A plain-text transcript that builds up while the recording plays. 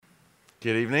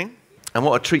Good evening. And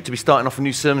what a treat to be starting off a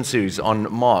new sermon series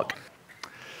on Mark.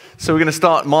 So we're going to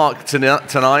start Mark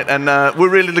tonight, and we're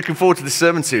really looking forward to this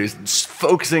sermon series, just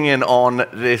focusing in on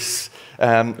this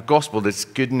gospel, this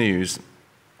good news,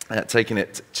 taking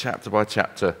it chapter by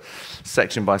chapter,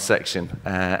 section by section,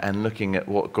 and looking at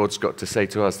what God's got to say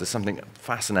to us. There's something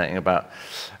fascinating about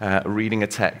reading a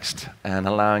text and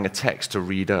allowing a text to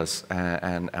read us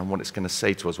and what it's going to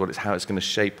say to us, how it's going to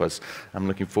shape us. I'm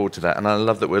looking forward to that. And I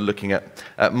love that we're looking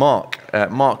at Mark.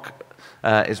 Mark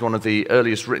is one of the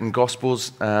earliest written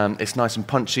Gospels. It's nice and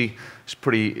punchy. It's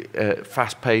pretty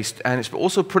fast-paced, and it's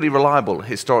also pretty reliable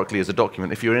historically as a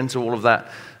document. If you're into all of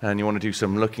that and you want to do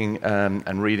some looking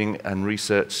and reading and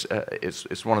research,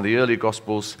 it's one of the earlier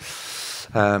Gospels,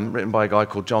 written by a guy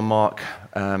called John Mark,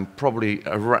 probably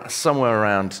somewhere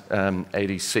around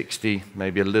AD 60,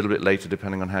 maybe a little bit later,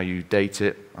 depending on how you date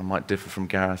it. I might differ from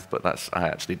Gareth, but I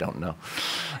actually don't know.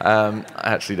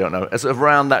 It's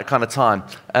around that kind of time.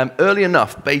 Early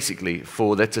enough, basically,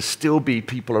 for there to still be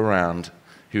people around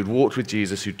who'd walked with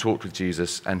Jesus, who'd talked with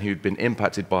Jesus, and who'd been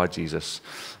impacted by Jesus,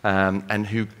 and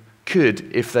who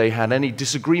could, if they had any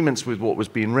disagreements with what was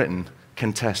being written,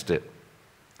 contest it.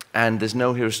 And there's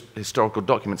no historical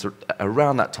documents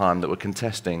around that time that were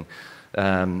contesting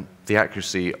the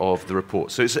accuracy of the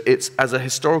report. So it's as a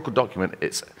historical document,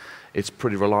 it's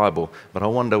pretty reliable. But I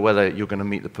wonder whether you're going to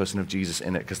meet the person of Jesus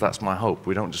in it, because that's my hope.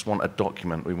 We don't just want a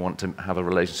document; we want to have a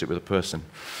relationship with a person.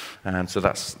 And so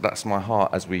that's my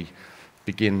heart as we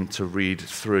begin to read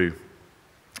through,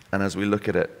 and as we look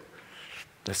at it,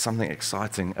 there's something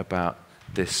exciting about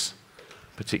this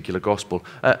particular gospel.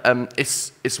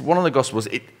 It's one of the gospels.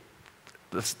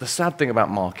 The sad thing about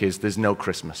Mark is there's no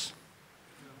Christmas.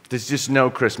 There's just no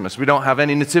Christmas. We don't have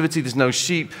any nativity. There's no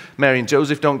sheep. Mary and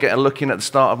Joseph don't get a look in at the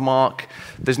start of Mark.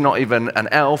 There's not even an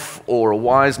elf or a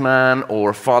wise man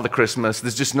or a Father Christmas.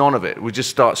 There's just none of it. We just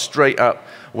start straight up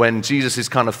when Jesus is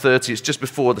kind of 30. It's just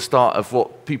before the start of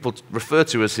what people refer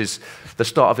to as the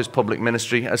start of his public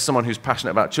ministry. As someone who's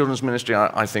passionate about children's ministry,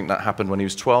 I think that happened when he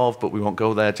was 12, but we won't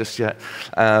go there just yet.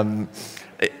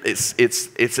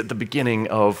 It's at the beginning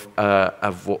of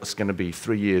what's going to be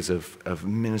 3 years of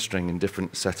ministering in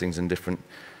different settings and different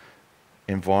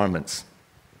environments.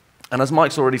 And as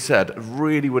Mike's already said, I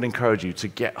really would encourage you to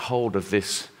get hold of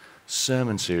this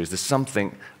sermon series. There's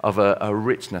something of a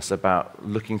richness about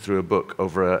looking through a book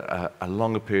over a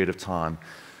longer period of time,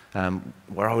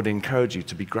 where I would encourage you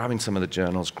to be grabbing some of the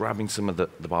journals, grabbing some of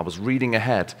the Bibles, reading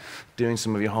ahead, doing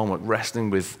some of your homework, wrestling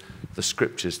with the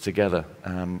scriptures together.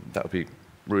 That would be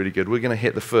really good. We're going to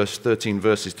hit the first 13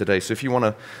 verses today. So if you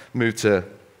want to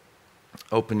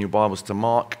open your Bibles to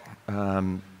Mark,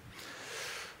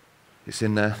 it's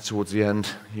in there towards the end.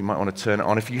 You might want to turn it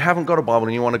on. If you haven't got a Bible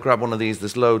and you want to grab one of these,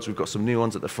 there's loads. We've got some new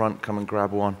ones at the front. Come and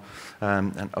grab one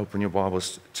and open your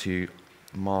Bibles to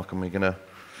Mark, and we're going to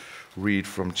read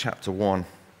from chapter 1.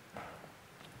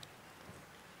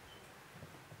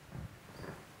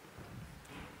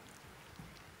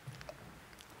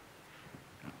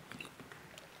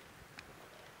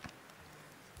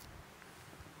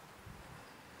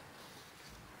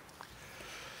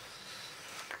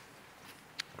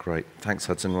 Great. Thanks,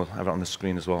 Hudson. We'll have it on the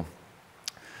screen as well.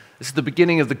 This is the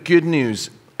beginning of the good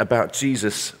news about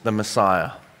Jesus, the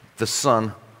Messiah, the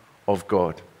Son of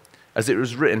God. As it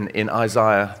was written in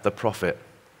Isaiah the prophet,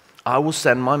 "I will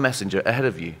send my messenger ahead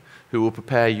of you, who will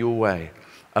prepare your way,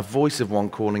 a voice of one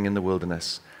calling in the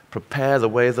wilderness. Prepare the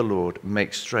way of the Lord,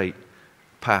 make straight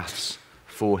paths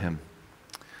for him."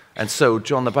 And so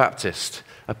John the Baptist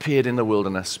appeared in the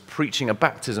wilderness, preaching a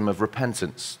baptism of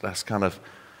repentance. That's kind of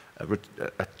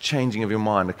a changing of your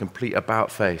mind, a complete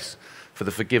about-face for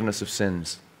the forgiveness of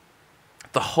sins.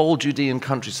 The whole Judean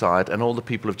countryside and all the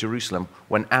people of Jerusalem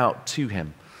went out to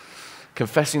him.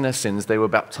 Confessing their sins, they were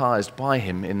baptized by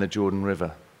him in the Jordan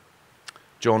River.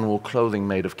 John wore clothing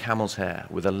made of camel's hair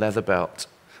with a leather belt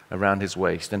around his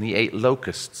waist, and he ate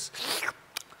locusts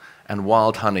and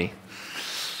wild honey.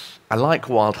 I like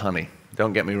wild honey,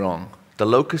 don't get me wrong. The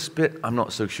locust bit, I'm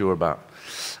not so sure about.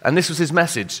 And this was his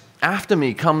message: "After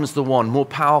me comes the one more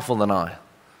powerful than I,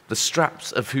 the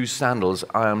straps of whose sandals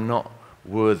I am not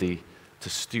worthy to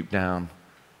stoop down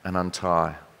and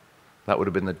untie." That would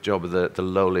have been the job of the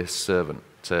lowliest servant,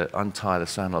 to untie the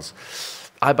sandals.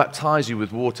 "I baptize you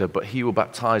with water, but he will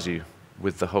baptize you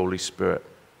with the Holy Spirit."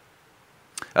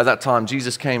 At that time,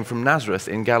 Jesus came from Nazareth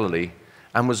in Galilee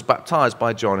and was baptized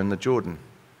by John in the Jordan.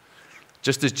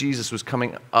 Just as Jesus was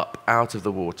coming up out of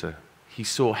the water, he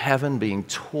saw heaven being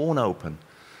torn open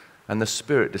and the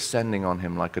Spirit descending on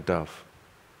him like a dove.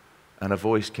 And a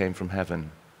voice came from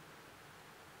heaven,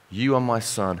 "You are my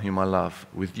Son, whom I love.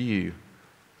 With you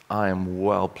I am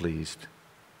well pleased."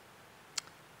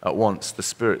 At once the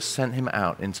Spirit sent him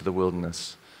out into the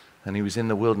wilderness, and he was in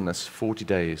the wilderness 40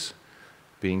 days,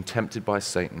 being tempted by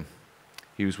Satan.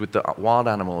 He was with the wild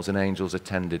animals, and angels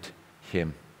attended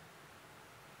him.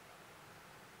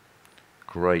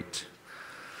 Great.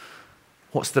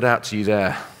 What stood out to you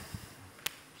there?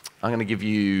 I'm going to give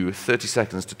you 30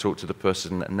 seconds to talk to the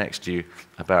person next to you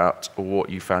about what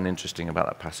you found interesting about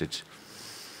that passage.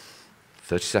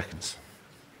 30 seconds.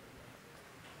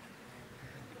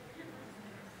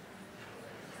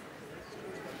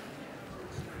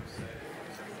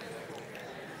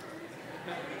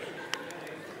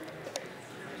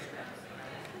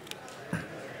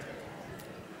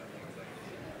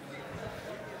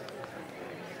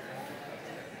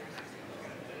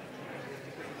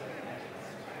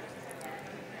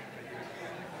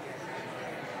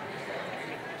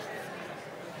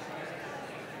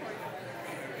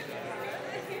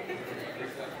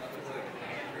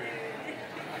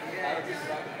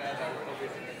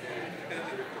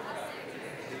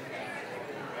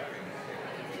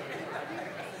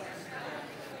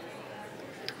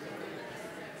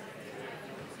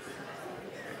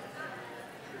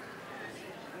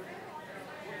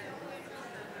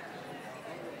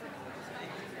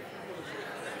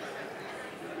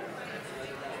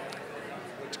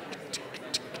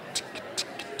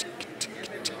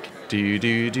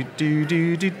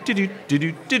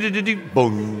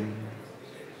 Boom.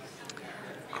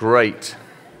 Great.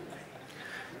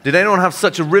 Did anyone have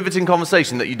such a riveting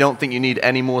conversation that you don't think you need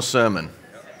any more sermon?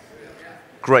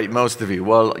 Great, most of you.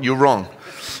 Well, you're wrong.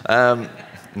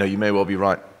 No, you may well be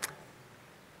right.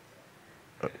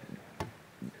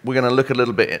 We're going to look a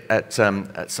little bit at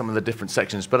some of the different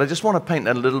sections, but I just want to paint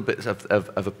a little bit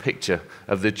of a picture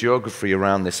of the geography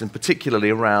around this, and particularly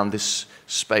around this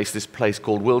space, this place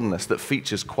called wilderness, that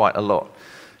features quite a lot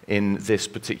in this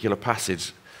particular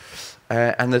passage.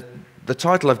 And the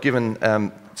title I've given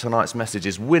tonight's message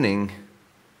is Winning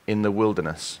in the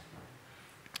Wilderness.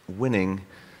 Winning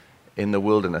in the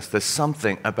Wilderness. There's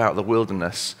something about the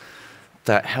wilderness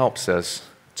that helps us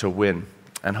to win,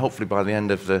 and hopefully by the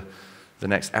end of the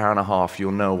next hour and a half,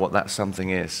 you'll know what that something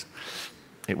is.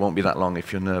 It won't be that long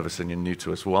if you're nervous and you're new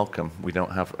to us. Welcome. We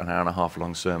don't have an hour and a half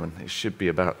long sermon. It should be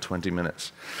about 20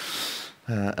 minutes,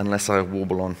 unless I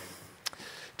warble on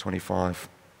 25.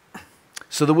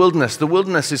 So the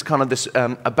wilderness is kind of this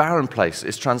a barren place.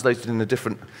 It's translated in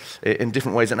different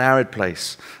ways, an arid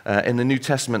place. In the New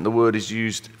Testament, the word is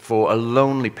used for a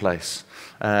lonely place.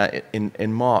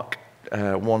 In Mark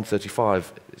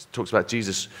 1:35, it talks about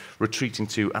Jesus retreating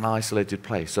to an isolated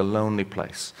place, a lonely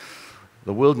place.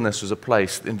 The wilderness was a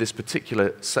place, in this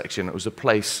particular section, it was a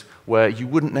place where you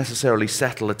wouldn't necessarily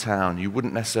settle a town, you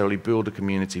wouldn't necessarily build a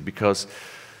community, because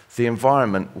the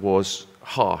environment was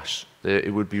harsh.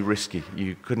 It would be risky.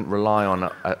 You couldn't rely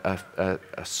on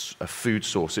a food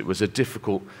source. It was a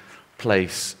difficult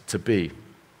place to be,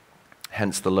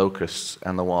 hence the locusts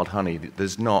and the wild honey.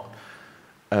 There's not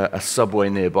a Subway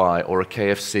nearby or a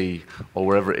KFC or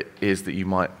wherever it is that you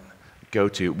might go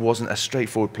to. It wasn't a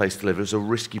straightforward place to live. It was a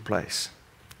risky place.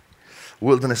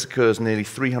 Wilderness occurs nearly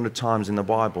 300 times in the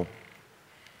Bible.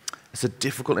 It's a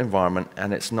difficult environment,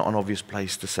 and it's not an obvious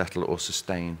place to settle or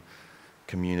sustain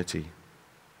community.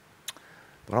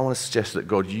 But I want to suggest that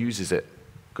God uses it.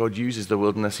 God uses the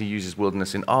wilderness. He uses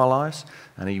wilderness in our lives,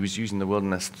 and he was using the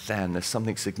wilderness then. There's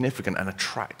something significant and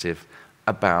attractive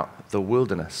about the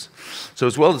wilderness. So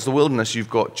as well as the wilderness, you've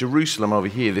got Jerusalem over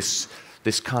here, this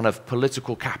kind of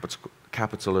political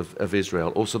capital of Israel,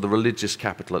 also the religious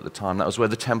capital at the time. That was where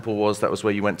the temple was. That was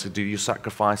where you went to do your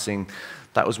sacrificing.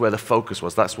 That was where the focus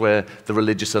was. That's where the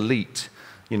religious elite,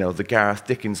 the Gareth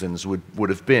Dickinsons would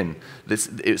have been.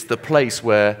 It's the place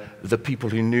where the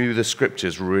people who knew the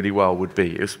scriptures really well would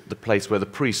be. It was the place where the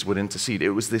priests would intercede.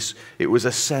 It was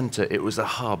a center. It was a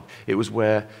hub. It was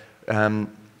where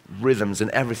rhythms and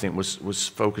everything was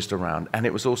focused around, and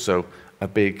it was also a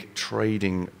big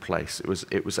trading place.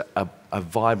 It was a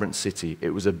vibrant city. It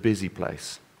was a busy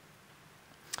place.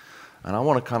 And I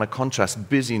want to kind of contrast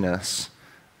busyness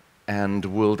and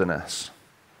wilderness.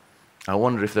 I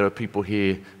wonder if there are people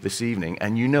here this evening,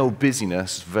 and you know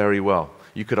busyness very well.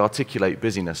 You could articulate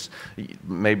busyness.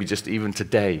 Maybe just even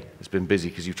today it's been busy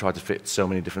because you've tried to fit so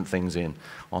many different things in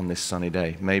on this sunny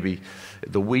day. Maybe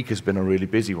the week has been a really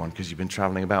busy one because you've been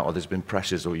traveling about, or there's been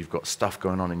pressures, or you've got stuff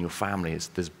going on in your family.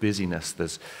 There's busyness.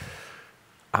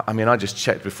 I just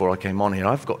checked before I came on here.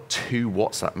 I've got 2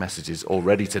 WhatsApp messages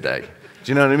already today.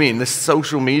 Do you know what I mean? This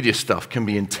social media stuff can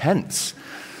be intense.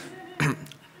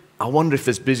 I wonder if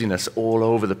there's busyness all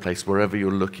over the place, wherever you're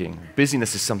looking.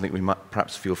 Busyness is something we might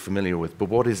perhaps feel familiar with, but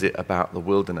what is it about the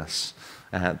wilderness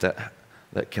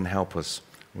that can help us.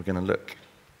 We're going to look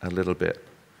a little bit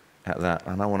at that.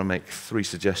 And I want to make 3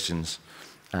 suggestions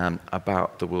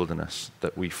about the wilderness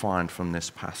that we find from this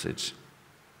passage.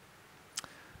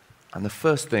 And the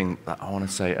first thing that I want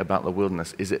to say about the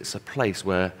wilderness is it's a place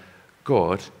where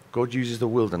God uses the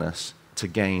wilderness to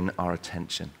gain our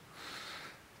attention.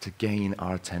 To gain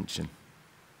our attention.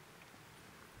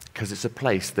 Because it's a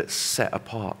place that's set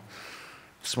apart.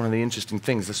 It's one of the interesting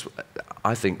things,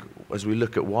 I think, as we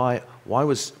look at why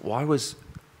was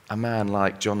a man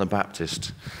like John the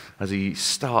Baptist, as he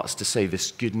starts to say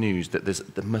this good news that there's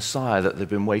the Messiah that they've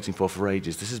been waiting for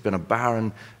ages. This has been a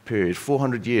barren period,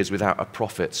 400 years without a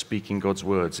prophet speaking God's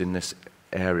words in this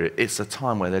area. It's a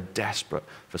time where they're desperate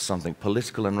for something.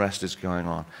 Political unrest is going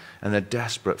on, and they're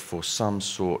desperate for some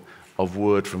sort of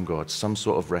word from God, some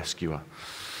sort of rescuer.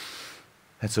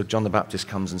 And so John the Baptist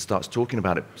comes and starts talking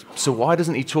about it. So why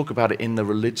doesn't he talk about it in the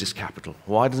religious capital?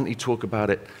 Why doesn't he talk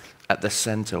about it at the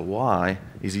center? Why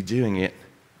is he doing it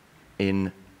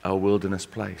in a wilderness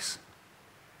place?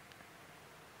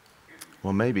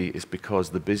 Well, maybe it's because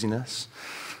the busyness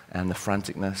and the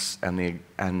franticness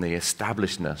and the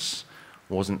establishedness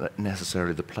wasn't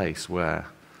necessarily the place where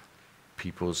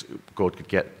God could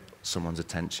get someone's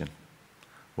attention,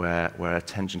 where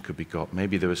attention could be got.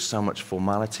 Maybe there was so much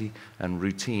formality and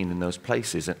routine in those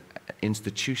places, and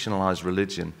institutionalized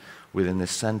religion within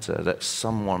this center, that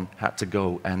someone had to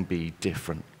go and be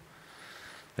different.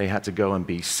 They had to go and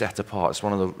be set apart. It's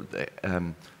one of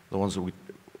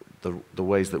the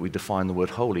ways that we define the word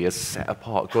holy as set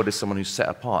apart. God is someone who's set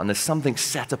apart. And there's something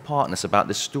set apartness about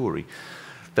this story,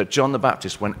 that John the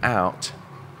Baptist went out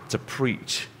to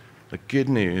preach the good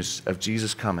news of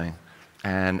Jesus coming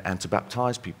and to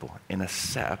baptize people in a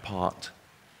set apart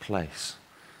place.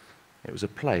 It was a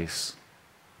place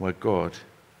where God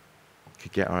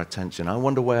could get our attention. I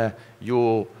wonder where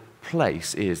your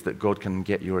place is that God can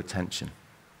get your attention.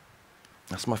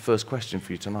 That's my first question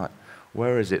for you tonight.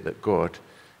 Where is it that God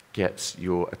gets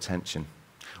your attention?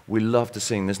 We love to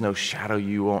sing, there's no shadow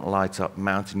you won't light up,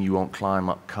 mountain you won't climb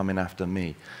up, coming after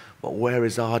me. But where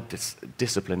is our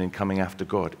discipline in coming after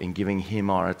God, in giving him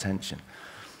our attention?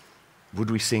 Would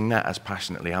we sing that as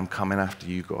passionately, I'm coming after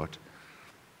you, God?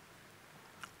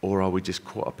 Or are we just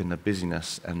caught up in the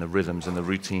busyness and the rhythms and the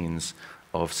routines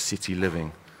of city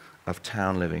living, of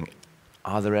town living?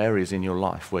 Are there areas in your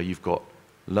life where you've got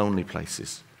lonely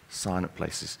places, silent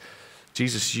places?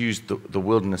 Jesus used the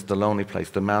wilderness, the lonely place,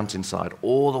 the mountainside,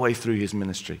 all the way through his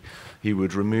ministry. He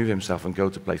would remove himself and go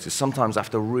to places. Sometimes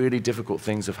after really difficult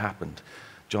things have happened.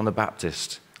 John the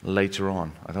Baptist, later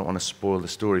on, I don't want to spoil the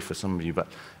story for some of you, but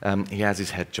he has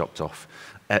his head chopped off.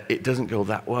 It doesn't go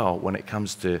that well when it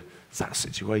comes to that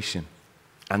situation.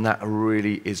 And that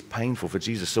really is painful for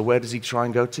Jesus. So where does he try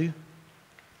and go to?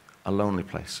 A lonely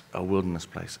place, a wilderness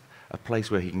place, a place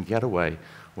where he can get away,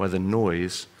 where the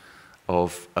noise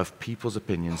of people's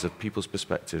opinions, of people's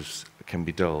perspectives can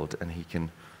be dulled, and he can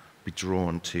be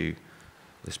drawn to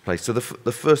this place. So the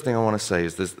first thing I want to say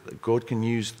is that God can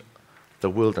use the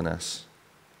wilderness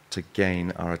to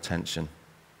gain our attention.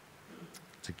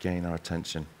 To gain our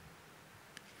attention.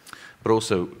 But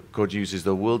also, God uses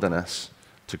the wilderness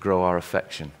to grow our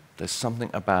affection. There's something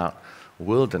about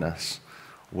wilderness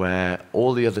where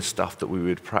all the other stuff that we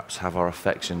would perhaps have our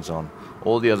affections on,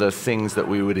 all the other things that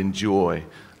we would enjoy,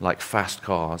 like fast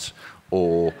cars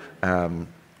or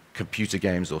computer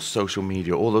games or social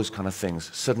media, all those kind of things,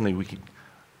 suddenly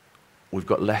we've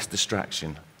got less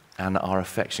distraction and our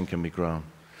affection can be grown.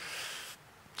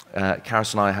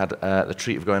 Karis and I had the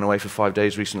treat of going away for 5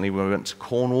 days recently when we went to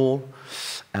Cornwall.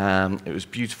 It was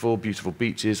beautiful, beautiful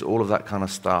beaches, all of that kind of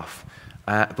stuff.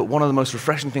 But one of the most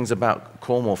refreshing things about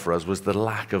Cornwall for us was the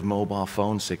lack of mobile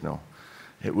phone signal.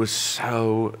 It was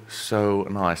so, so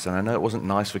nice. And I know it wasn't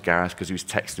nice for Gareth because he was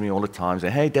texting me all the time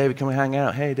saying, hey, David, can we hang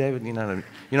out? Hey, David, you know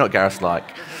what Gareth's like.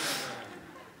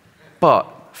 But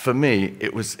for me,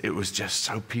 it was just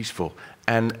so peaceful.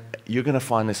 And you're going to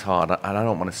find this hard, and I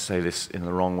don't want to say this in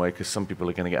the wrong way because some people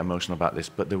are going to get emotional about this,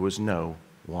 but there was no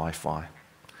Wi-Fi.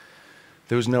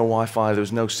 There was no Wi-Fi, there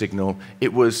was no signal.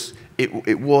 It was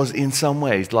in some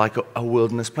ways like a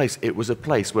wilderness place. It was a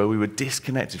place where we were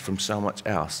disconnected from so much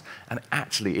else. And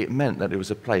actually, it meant that it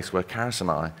was a place where Karis and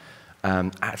I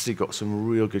actually got some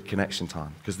real good connection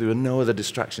time because there were no other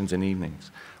distractions in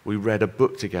evenings. We read a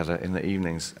book together in the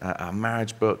evenings, a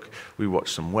marriage book. We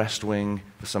watched some West Wing.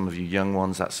 For some of you young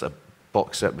ones, that's a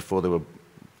box set before they were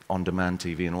on-demand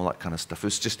TV and all that kind of stuff. It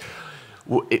was just,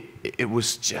 well, it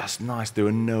was just nice. There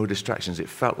were no distractions. It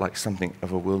felt like something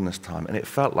of a wilderness time. And it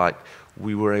felt like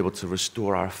we were able to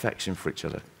restore our affection for each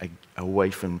other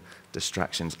away from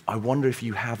distractions. I wonder if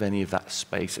you have any of that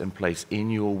space and place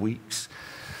in your weeks,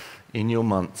 in your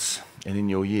months, and in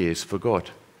your years for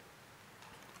God.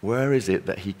 Where is it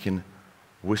that he can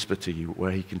whisper to you,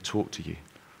 where he can talk to you,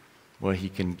 where he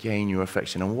can gain your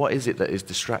affection? And what is it that is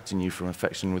distracting you from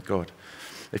affection with God?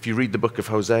 If you read the book of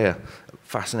Hosea, a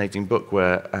fascinating book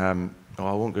where, I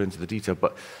won't go into the detail,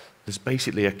 but there's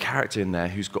basically a character in there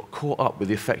who's got caught up with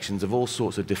the affections of all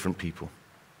sorts of different people.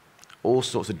 All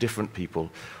sorts of different people,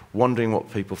 wondering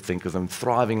what people think of them,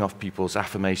 thriving off people's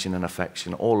affirmation and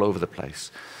affection all over the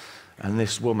place. And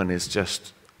this woman is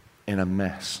just in a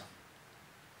mess.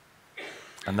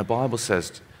 And the Bible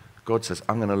says, God says,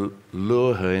 I'm going to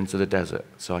lure her into the desert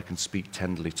so I can speak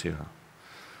tenderly to her.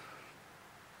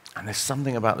 And there's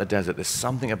something about the desert, there's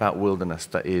something about wilderness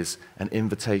that is an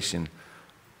invitation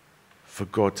for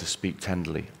God to speak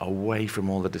tenderly, away from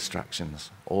all the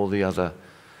distractions, all the other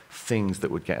things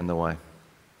that would get in the way.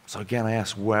 So again, I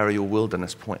ask, where are your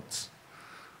wilderness points?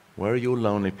 Where are your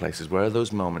lonely places? Where are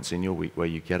those moments in your week where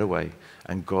you get away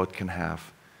and God can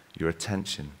have your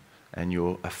attention and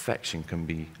your affection can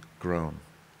be grown?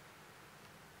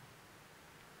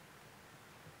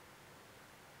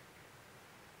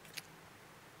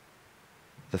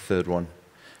 The third one.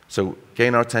 So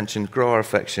gain our attention, grow our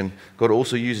affection. God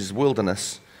also uses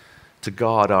wilderness to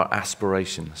guard our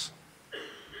aspirations.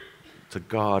 To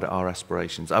guard our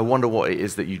aspirations. I wonder what it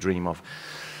is that you dream of,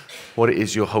 what it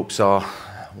is your hopes are,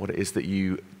 what it is that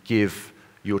you give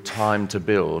your time to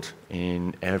build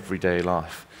in everyday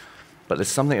life. But there's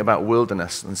something about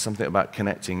wilderness and something about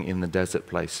connecting in the desert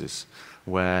places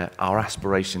where our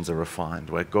aspirations are refined,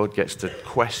 where God gets to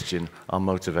question our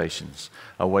motivations,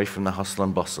 away from the hustle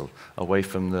and bustle, away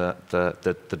from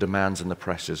the demands and the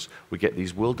pressures. We get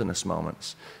these wilderness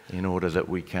moments in order that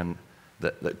we can,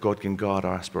 that God can guard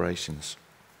our aspirations.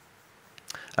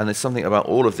 And there's something about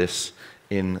all of this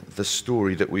in the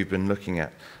story that we've been looking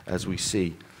at as we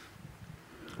see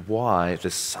why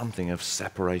there's something of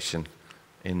separation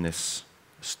in this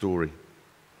story.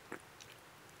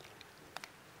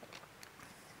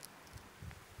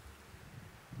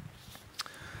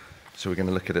 So we're going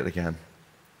to look at it again.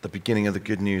 The beginning of the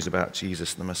good news about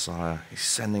Jesus, the Messiah. He's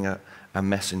sending a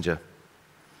messenger,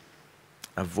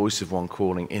 a voice of one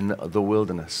calling in the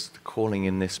wilderness, calling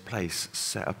in this place,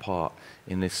 set apart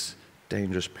in this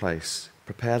dangerous place.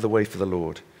 Prepare the way for the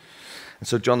Lord. And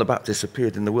so John the Baptist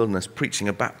appeared in the wilderness, preaching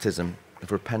a baptism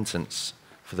of repentance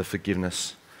for the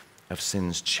forgiveness of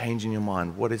sins. Changing your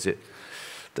mind. What is it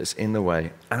that's in the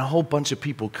way? And a whole bunch of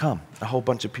people come. A whole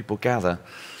bunch of people gather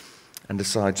and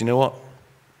decide, you know what?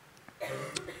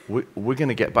 We're going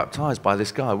to get baptized by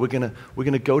this guy. We're going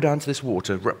to go down to this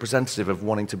water, representative of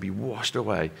wanting to be washed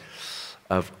away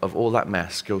of all that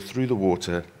mess, go through the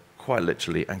water, quite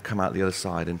literally, and come out the other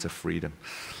side into freedom.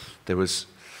 There was,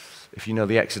 if you know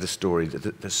the Exodus story,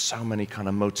 there's so many kind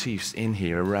of motifs in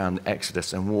here around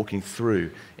Exodus and walking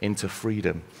through into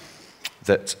freedom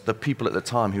that the people at the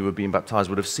time who were being baptized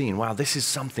would have seen, wow, this is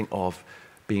something of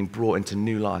being brought into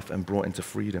new life and brought into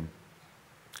freedom.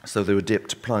 So they were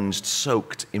dipped, plunged,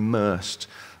 soaked, immersed,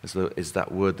 is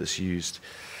that word that's used,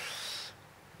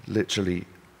 literally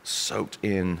soaked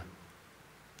in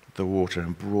the water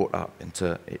and brought up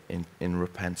in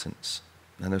repentance.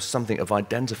 And there's something of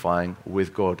identifying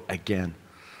with God again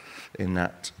in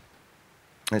that.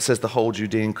 And it says the whole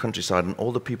Judean countryside and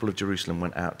all the people of Jerusalem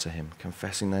went out to him,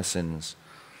 confessing their sins.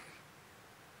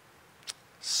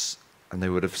 And they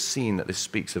would have seen that this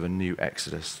speaks of a new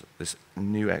Exodus, this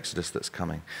new Exodus that's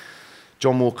coming.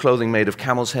 John wore clothing made of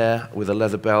camel's hair with a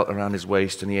leather belt around his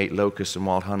waist, and he ate locusts and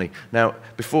wild honey. Now,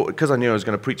 because I knew I was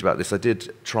going to preach about this, I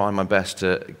did try my best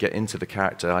to get into the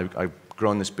character. I've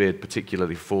grown this beard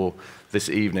particularly for this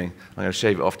evening. I'm going to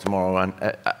shave it off tomorrow,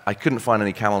 and I couldn't find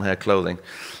any camel hair clothing,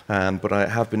 but I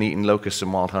have been eating locusts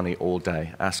and wild honey all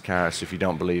day. Ask Karis if you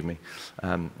don't believe me.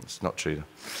 It's not true,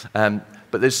 though.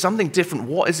 But there's something different.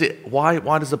 What is it? Why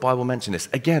does the Bible mention this?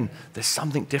 Again, there's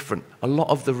something different. A lot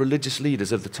of the religious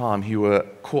leaders of the time who were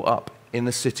caught up in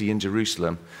the city in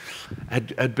Jerusalem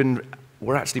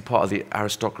were actually part of the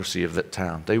aristocracy of that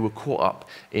town. They were caught up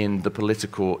in the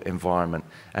political environment,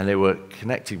 and they were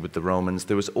connected with the Romans.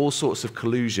 There was all sorts of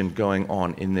collusion going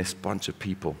on in this bunch of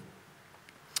people.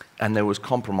 And there was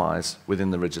compromise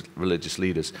within the religious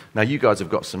leaders. Now, you guys have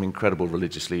got some incredible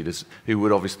religious leaders who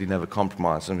would obviously never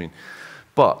compromise.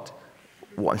 But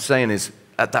what I'm saying is,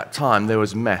 at that time, there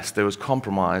was mess, there was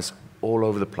compromise all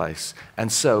over the place.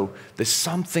 And so there's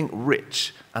something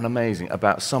rich and amazing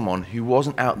about someone who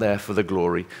wasn't out there for the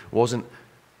glory, wasn't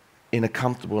in a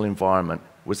comfortable environment,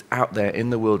 was out there in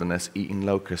the wilderness eating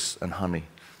locusts and honey.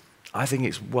 I think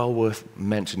it's well worth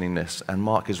mentioning this, and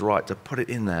Mark is right to put it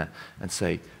in there and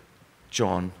say,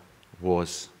 John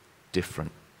was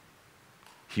different.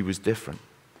 He was different.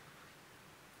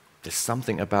 There's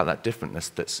something about that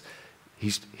differentness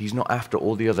he's not after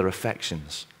all the other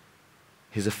affections.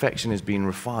 His affection is being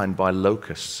refined by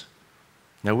locusts.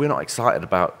 Now, we're not excited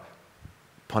about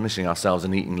punishing ourselves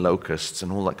and eating locusts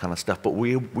and all that kind of stuff, but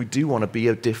we do want to be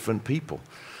a different people.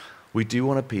 We do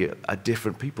want to be a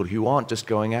different people who aren't just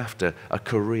going after a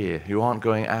career, who aren't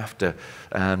going after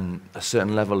a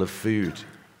certain level of food.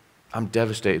 I'm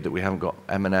devastated that we haven't got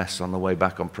M&S on the way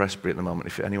back on Presbury at the moment.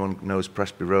 If anyone knows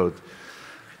Presbury Road,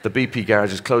 the BP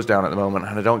garage is closed down at the moment,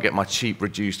 and I don't get my cheap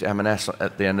reduced M&S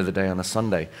at the end of the day on a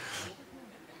Sunday.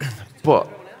 But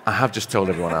I have just told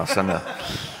everyone else, I know.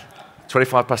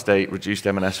 8:25, reduced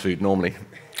M&S food normally.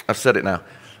 I've said it now.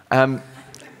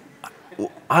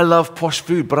 I love posh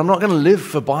food, but I'm not going to live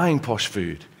for buying posh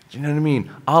food. Do you know what I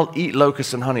mean? I'll eat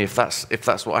locusts and honey if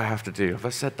that's what I have to do. Have I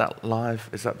said that live?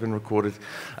 Has that been recorded?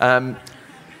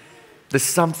 There's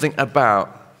something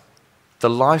about the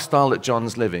lifestyle that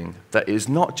John's living that is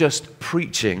not just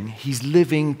preaching, he's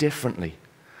living differently.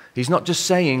 He's not just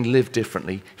saying live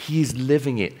differently, he is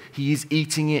living it. He is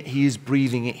eating it, he is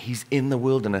breathing it, he's in the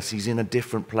wilderness, he's in a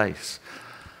different place.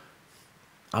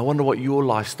 I wonder what your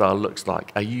lifestyle looks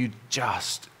like. Are you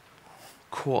just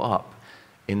caught up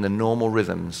in the normal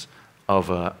rhythms of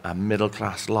a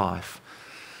middle-class life?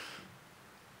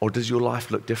 Or does your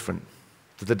life look different?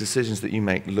 Do the decisions that you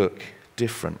make look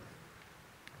different?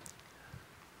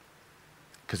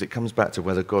 Because it comes back to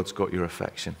whether God's got your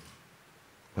affection.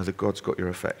 Whether God's got your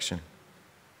affection.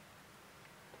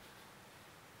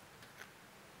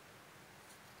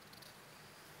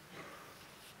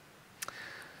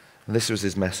 And this was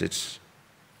his message.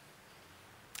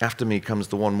 After me comes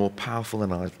the one more powerful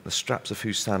than I, the straps of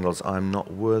whose sandals I am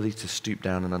not worthy to stoop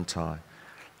down and untie.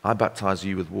 I baptize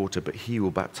you with water, but he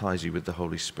will baptize you with the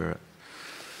Holy Spirit.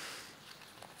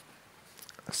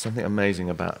 There's something amazing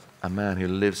about a man who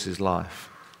lives his life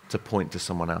to point to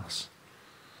someone else.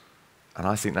 And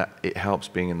I think that it helps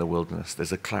being in the wilderness.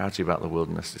 There's a clarity about the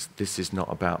wilderness. This is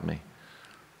not about me.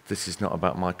 This is not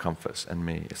about my comforts and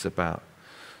me. It's about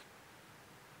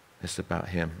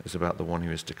him. It's about the one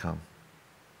who is to come.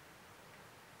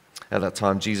 At that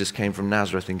time, Jesus came from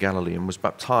Nazareth in Galilee and was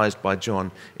baptized by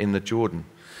John in the Jordan.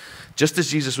 Just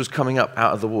as Jesus was coming up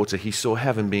out of the water, he saw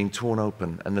heaven being torn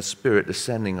open and the Spirit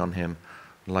descending on him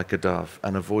like a dove.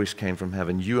 And a voice came from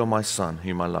heaven, "You are my Son,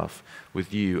 whom I love.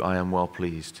 With you I am well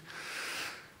pleased."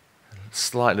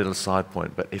 Slight little side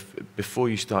point, but before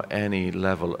you start any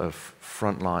level of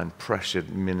frontline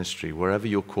pressured ministry, wherever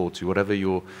you're called to,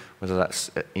 whether that's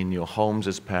in your homes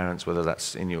as parents, whether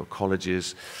that's in your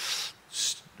colleges,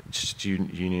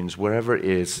 student unions, wherever it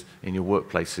is in your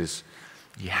workplaces,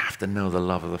 you have to know the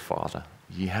love of the Father.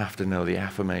 You have to know the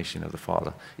affirmation of the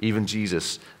Father. Even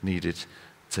Jesus needed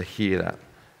to hear that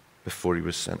before he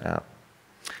was sent out.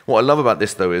 What I love about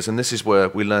this, though, is, and this is where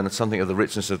we learn something of the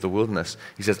richness of the wilderness,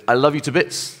 he says, I love you to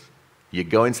bits. You're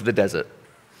going to the desert.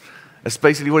 That's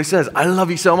basically what he says. I love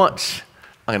you so much.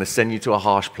 I'm going to send you to a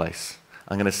harsh place.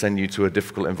 I'm going to send you to a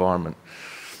difficult environment.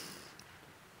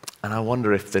 And I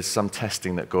wonder if there's some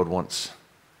testing that God wants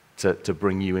to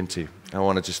bring you into. I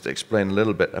want to just explain a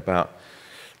little bit about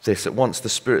this. At once the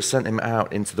Spirit sent him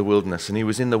out into the wilderness, and he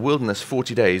was in the wilderness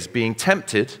 40 days, being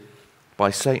tempted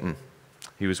by Satan.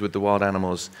 He was with the wild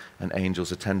animals, and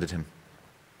angels attended him.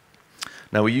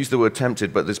 Now, we use the word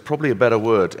tempted, but there's probably a better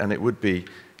word, and it would be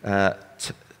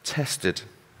tested.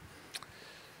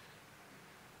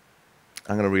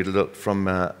 I'm going to read a little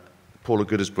from Paula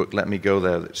Gooder's book, Let Me Go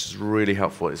There, which is really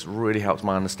helpful. It's really helped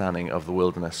my understanding of the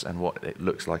wilderness and what it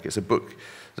looks like. It's a book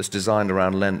that's designed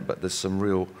around Lent, but there's some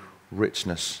real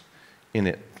richness in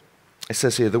it. It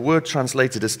says here, the word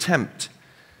translated as tempt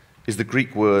is the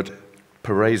Greek word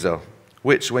perezo,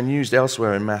 which, when used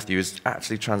elsewhere in Matthew, is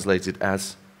actually translated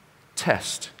as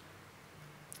test.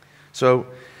 So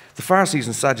the Pharisees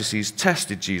and Sadducees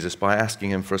tested Jesus by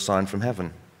asking him for a sign from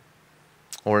heaven.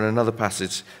 Or in another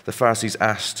passage, the Pharisees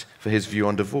asked for his view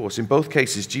on divorce. In both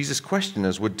cases, Jesus'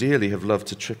 questioners would dearly have loved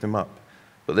to trip him up,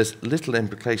 but there's little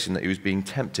implication that he was being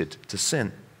tempted to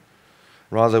sin.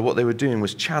 Rather, what they were doing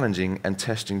was challenging and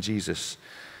testing Jesus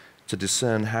to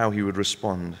discern how he would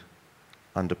respond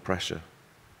under pressure.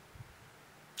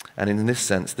 And in this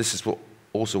sense, this is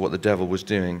also what the devil was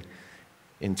doing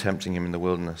in tempting him in the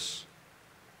wilderness.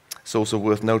 It's also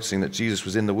worth noticing that Jesus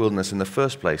was in the wilderness in the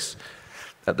first place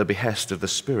at the behest of the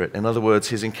Spirit. In other words,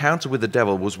 his encounter with the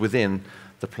devil was within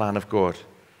the plan of God.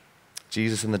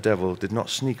 Jesus and the devil did not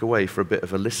sneak away for a bit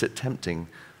of illicit tempting.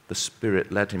 The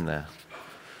Spirit led him there.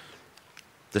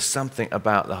 There's something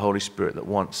about the Holy Spirit that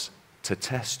wants to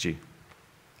test you.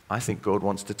 I think God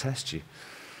wants to test you.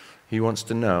 He wants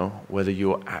to know whether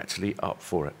you're actually up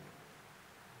for it.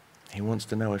 He wants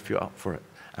to know if you're up for it.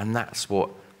 And that's what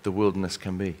the wilderness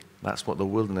can be. That's what the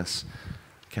wilderness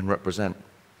can represent.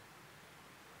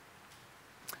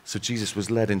 So Jesus was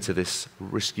led into this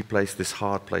risky place, this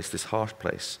hard place, this harsh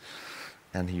place,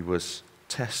 and he was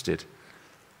tested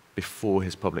before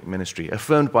his public ministry,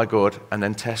 affirmed by God and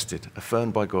then tested,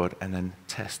 affirmed by God and then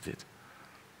tested.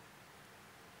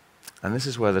 And this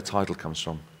is where the title comes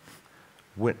from,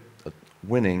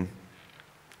 winning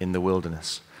in the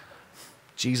wilderness.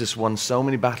 Jesus won so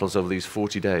many battles over these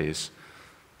 40 days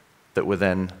that were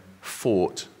then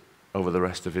fought over the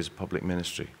rest of his public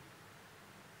ministry.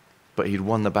 But he'd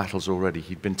won the battles already.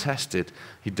 He'd been tested.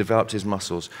 He'd developed his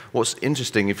muscles. What's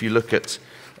interesting, if you look at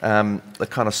the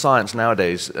kind of science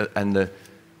nowadays and the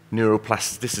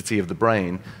neuroplasticity of the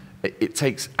brain, it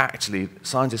takes, actually,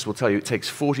 scientists will tell you, it takes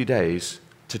 40 days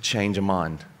to change a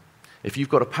mind. If you've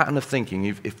got a pattern of thinking,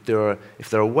 if there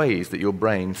are ways that your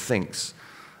brain thinks,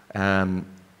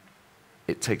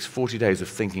 it takes 40 days of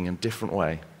thinking in a different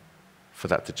way for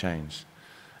that to change.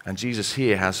 And Jesus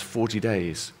here has 40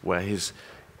 days where his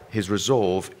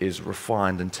resolve is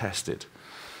refined and tested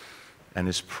and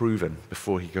is proven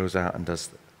before he goes out and does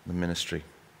the ministry.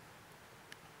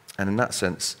 And in that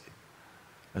sense,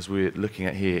 as we're looking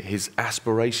at here, his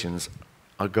aspirations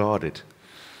are guarded.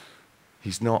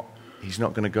 He's not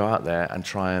going to go out there and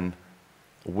try and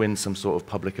win some sort of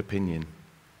public opinion.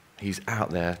 He's out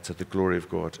there to the glory of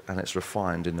God, and it's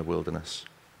refined in the wilderness.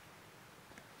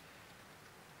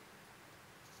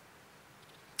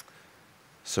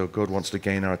 So God wants to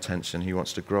gain our attention, he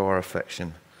wants to grow our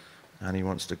affection, and he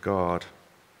wants to guard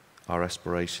our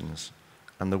aspirations.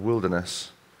 And the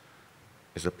wilderness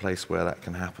is a place where that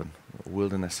can happen. The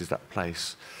wilderness is that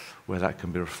place where that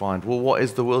can be refined. Well, what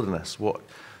is the wilderness? What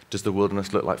does the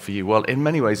wilderness look like for you? Well, in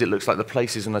many ways, it looks like the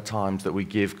places and the times that we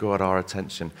give God our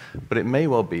attention. But it may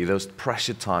well be those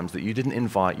pressured times that you didn't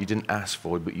invite, you didn't ask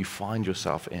for, but you find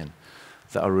yourself in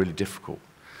that are really difficult.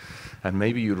 And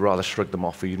maybe you'd rather shrug them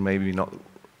off, or you'd maybe not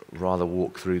rather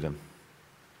walk through them.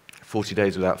 40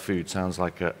 days without food sounds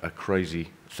like a crazy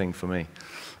thing for me.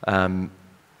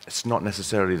 It's not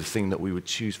necessarily the thing that we would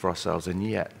choose for ourselves, and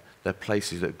yet they're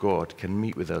places that God can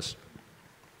meet with us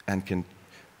and can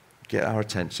get our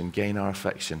attention, gain our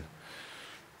affection,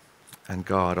 and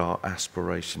guard our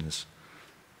aspirations.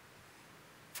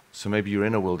 So maybe you're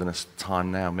in a wilderness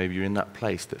time now. Maybe you're in that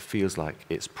place that feels like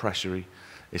it's pressury,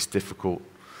 it's difficult.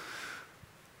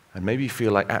 And maybe you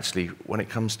feel like actually when it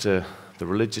comes to the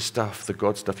religious stuff, the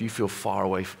God stuff, you feel far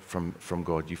away from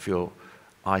God. You feel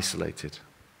isolated.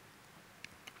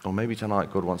 Or maybe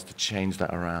tonight God wants to change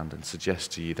that around and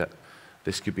suggest to you that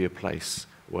this could be a place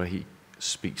where he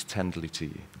speaks tenderly to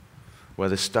you. Where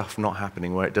there's stuff not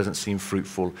happening, where it doesn't seem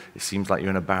fruitful, it seems like you're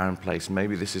in a barren place.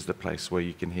 Maybe this is the place where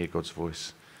you can hear God's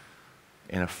voice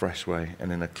in a fresh way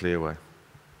and in a clear way.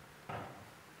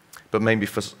 But maybe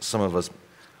for some of us,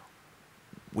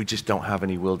 we just don't have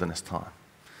any wilderness time.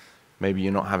 Maybe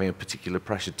you're not having a particular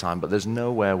pressured time, but there's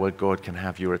nowhere where God can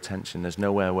have your attention. There's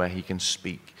nowhere where he can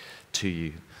speak to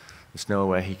you. There's nowhere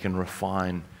where he can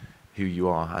refine who you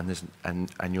are,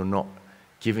 and you're not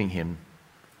giving him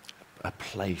a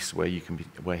place where he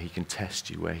can test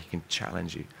you, where he can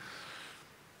challenge you.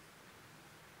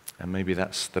 And maybe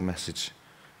that's the message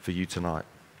for you tonight.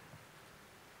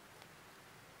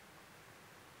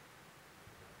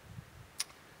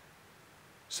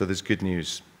 So there's good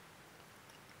news,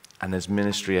 and there's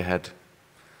ministry ahead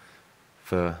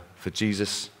for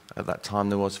Jesus at that time.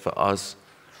 There was for us.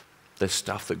 There's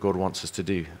stuff that God wants us to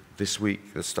do this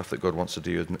week. There's stuff that God wants to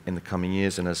do in the coming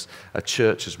years. And as a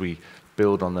church, as we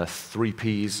build on the 3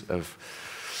 Ps of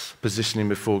positioning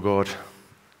before God,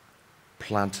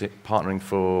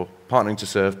 partnering to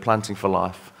serve, planting for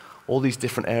life, all these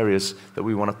different areas that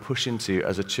we want to push into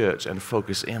as a church and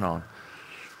focus in on.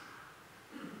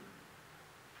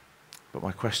 But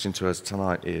my question to us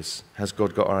tonight is, has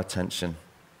God got our attention,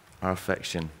 our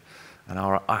affection, and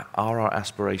are our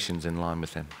aspirations in line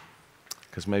with him?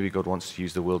 Because maybe God wants to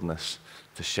use the wilderness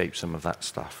to shape some of that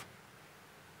stuff.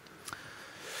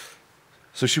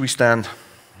 So should we stand?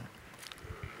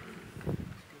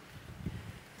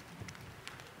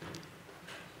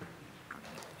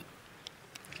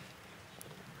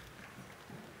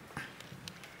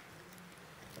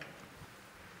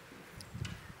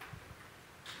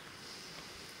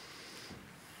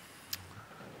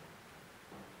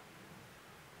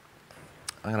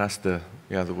 I'm going to ask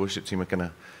the worship team are going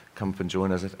to come up and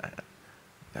join us.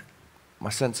 My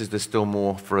sense is there's still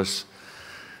more for us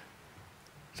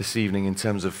this evening in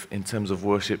terms of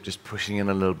worship, just pushing in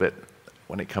a little bit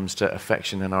when it comes to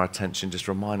affection and our attention, just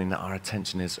reminding that our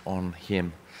attention is on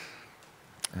Him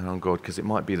and on God, because it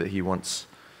might be that He wants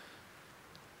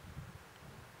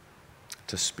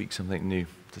to speak something new,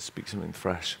 to speak something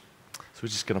fresh. So we're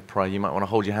just going to pray. You might want to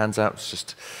hold your hands out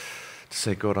just to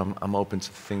say, God, I'm open to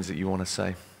the things that you want to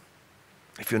say.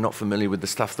 If you're not familiar with the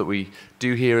stuff that we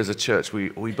do here as a church, we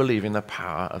believe in the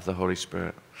power of the Holy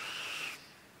Spirit.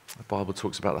 The Bible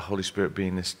talks about the Holy Spirit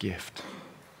being this gift.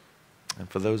 And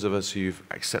for those of us who've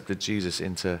accepted Jesus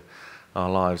into our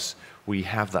lives, we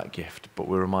have that gift, but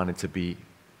we're reminded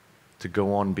to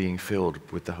go on being filled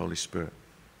with the Holy Spirit.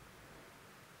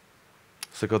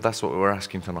 So God, that's what we're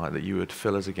asking tonight, that you would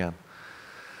fill us again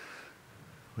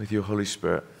with your Holy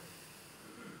Spirit.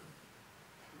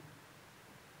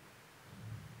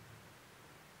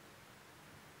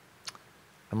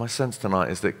 And my sense tonight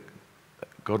is that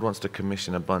God wants to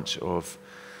commission a bunch of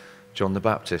John the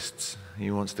Baptists. He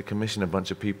wants to commission a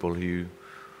bunch of people who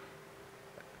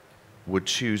would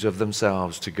choose of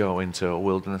themselves to go into a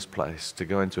wilderness place, to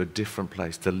go into a different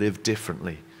place, to live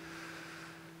differently,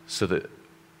 so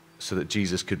that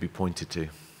Jesus could be pointed to.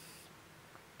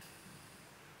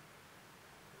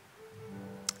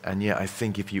 And yet I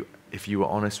think if you were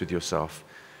honest with yourself,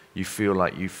 you feel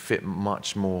like you fit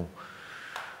much more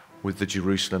with the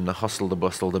Jerusalem, the hustle, the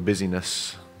bustle, the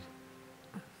busyness,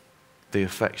 the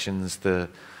affections, the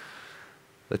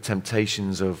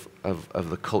temptations of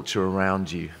the culture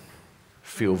around you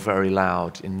feel very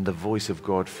loud, and the voice of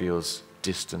God feels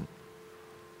distant.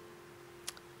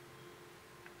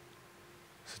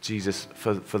 So Jesus,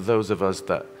 for those of us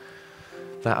that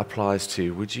applies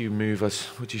to, would you move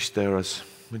us, would you stir us,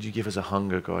 would you give us a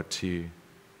hunger, God, to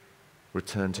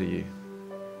return to you?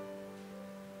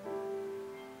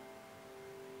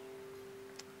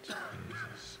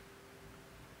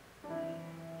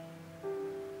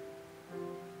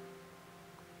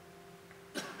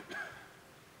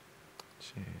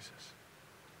 Jesus.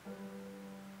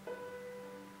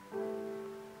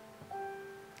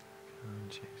 Come,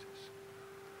 Jesus.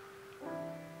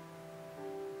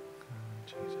 Come,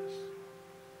 Jesus.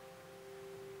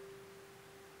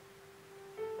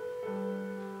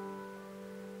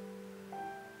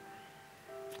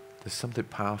 There's something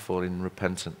powerful in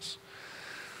repentance,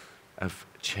 of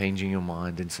changing your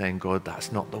mind and saying, God,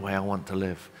 that's not the way I want to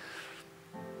live.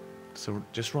 So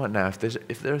just right now,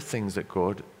 if there are things that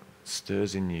God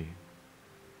stirs in you,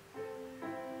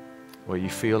 where you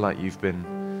feel like you've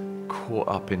been caught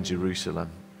up in Jerusalem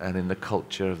and in the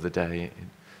culture of the day,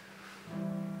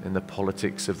 in the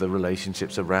politics of the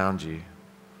relationships around you,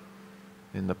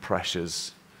 in the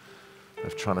pressures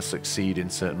of trying to succeed in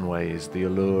certain ways, the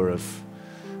allure of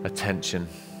attention,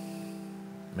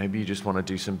 maybe you just want to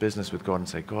do some business with God and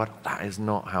say, God, that is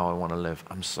not how I want to live.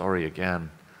 I'm sorry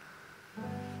again.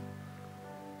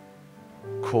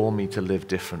 Call me to live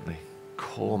differently.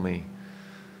 Call me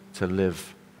to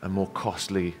live a more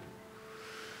costly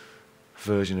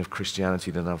version of Christianity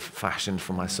than I've fashioned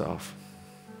for myself.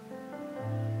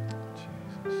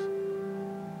 Jesus.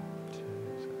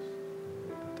 Jesus.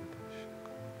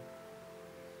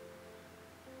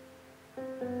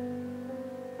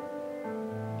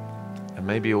 And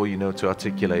maybe all you know to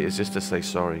articulate is just to say,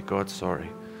 sorry, God, sorry.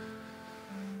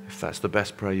 If that's the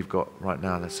best prayer you've got right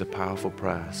now, that's a powerful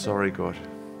prayer. Sorry, God.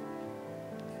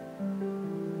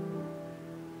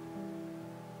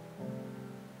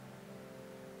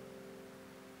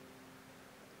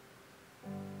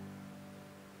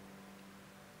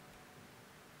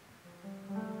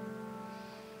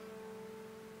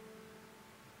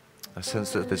 I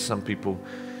sense that there's some people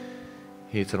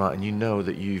here tonight, and you know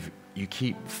that you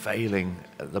keep failing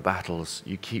at the battles.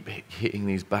 You keep hitting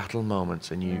these battle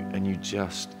moments, and you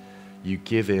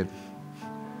give in.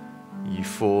 You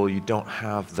fall. You don't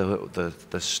have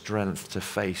the strength to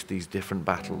face these different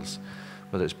battles,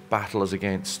 whether it's battles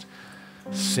against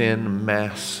sin,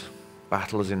 mess,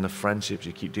 battles in the friendships.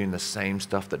 You keep doing the same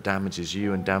stuff that damages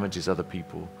you and damages other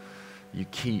people. You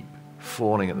keep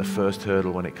falling at the first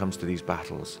hurdle when it comes to these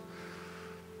battles.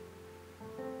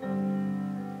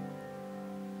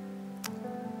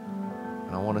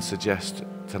 And I want to suggest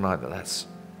tonight that that's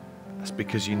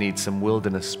because you need some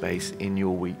wilderness space in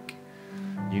your week.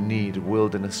 You need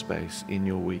wilderness space in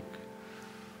your week.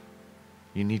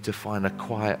 You need to find a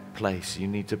quiet place. You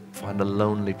need to find a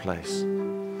lonely place.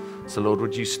 So Lord,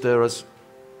 would you stir us?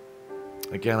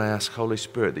 Again, I ask, Holy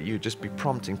Spirit, that you just be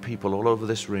prompting people all over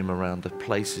this room around the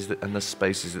places and the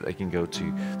spaces that they can go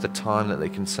to, the time that they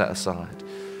can set aside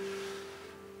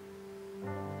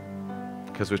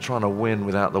Because we're trying to win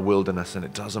without the wilderness, and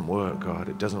it doesn't work, God.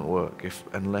 It doesn't work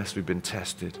unless we've been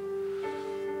tested.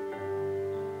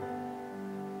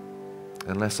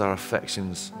 Unless our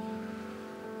affections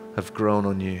have grown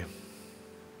on you.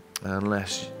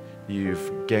 Unless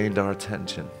you've gained our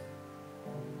attention.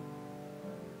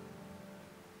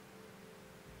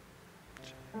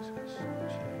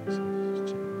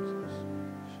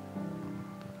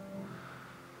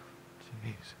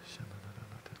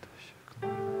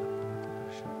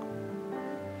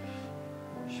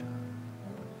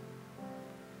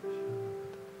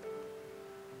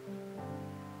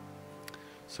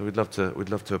 So we'd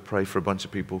love to pray for a bunch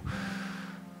of people.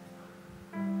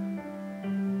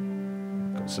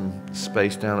 Got some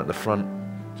space down at the front.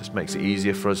 Just makes it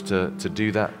easier for us to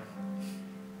do that.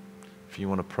 If you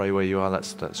want to pray where you are,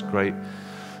 that's great.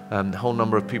 A whole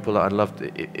number of people that I'd love to,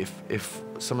 if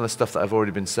some of the stuff that I've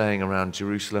already been saying around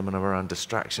Jerusalem and around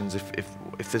distractions,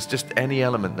 if there's just any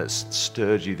element that's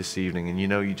stirred you this evening and you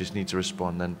know you just need to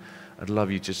respond, then I'd love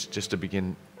you just to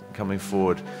begin coming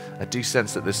forward. I do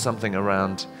sense that there's something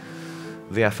around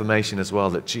the affirmation as well,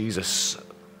 that Jesus,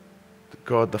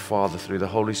 God the Father, through the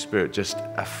Holy Spirit, just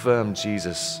affirmed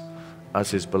Jesus as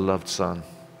his beloved Son.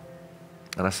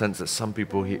 And I sense that some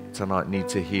people tonight need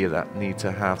to hear that, need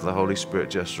to have the Holy Spirit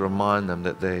just remind them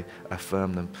that they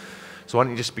affirm them. So why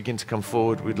don't you just begin to come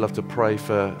forward? We'd love to pray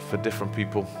for different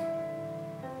people.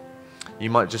 You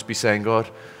might just be saying, God,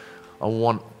 I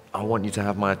want you to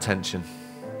have my attention.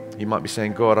 You might be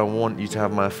saying, God, I want you to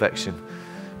have my affection.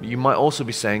 You might also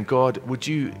be saying, God, would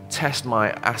you test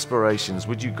my aspirations?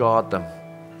 Would you guard them?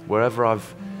 Wherever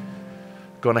I've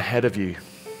gone ahead of you,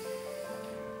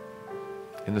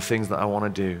 in the things that I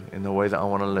want to do, in the way that I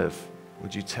want to live,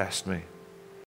 would you test me?